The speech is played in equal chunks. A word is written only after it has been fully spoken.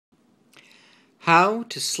How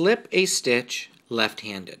to slip a stitch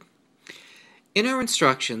left-handed. In our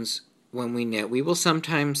instructions, when we knit, we will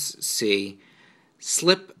sometimes see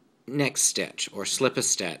slip next stitch or slip a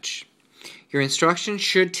stitch. Your instructions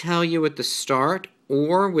should tell you at the start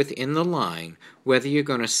or within the line whether you're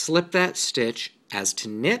going to slip that stitch as to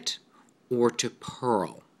knit or to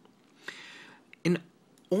purl. And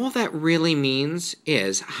all that really means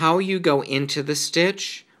is how you go into the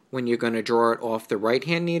stitch when you're going to draw it off the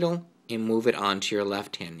right-hand needle and move it onto your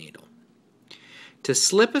left-hand needle. To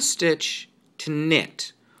slip a stitch to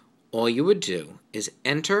knit, all you would do is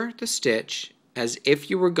enter the stitch as if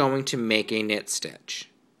you were going to make a knit stitch,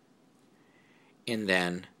 and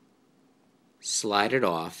then slide it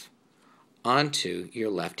off onto your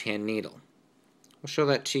left-hand needle. I'll show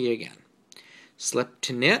that to you again. Slip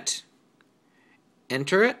to knit,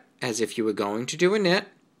 enter it as if you were going to do a knit,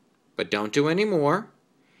 but don't do any more,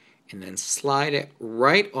 and then slide it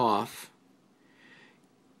right off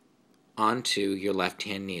onto your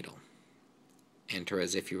left-hand needle. Enter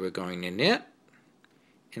as if you were going to knit,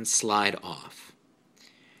 and slide off.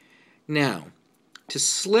 Now, to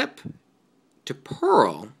slip to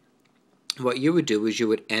purl, what you would do is you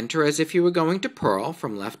would enter as if you were going to purl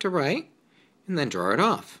from left to right, and then draw it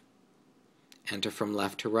off. Enter from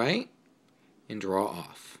left to right, and draw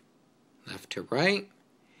off. Left to right,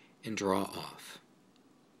 and draw off.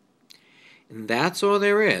 And that's all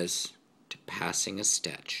there is to passing a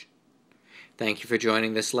stitch. Thank you for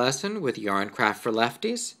joining this lesson with Yarn Craft for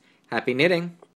Lefties. Happy knitting!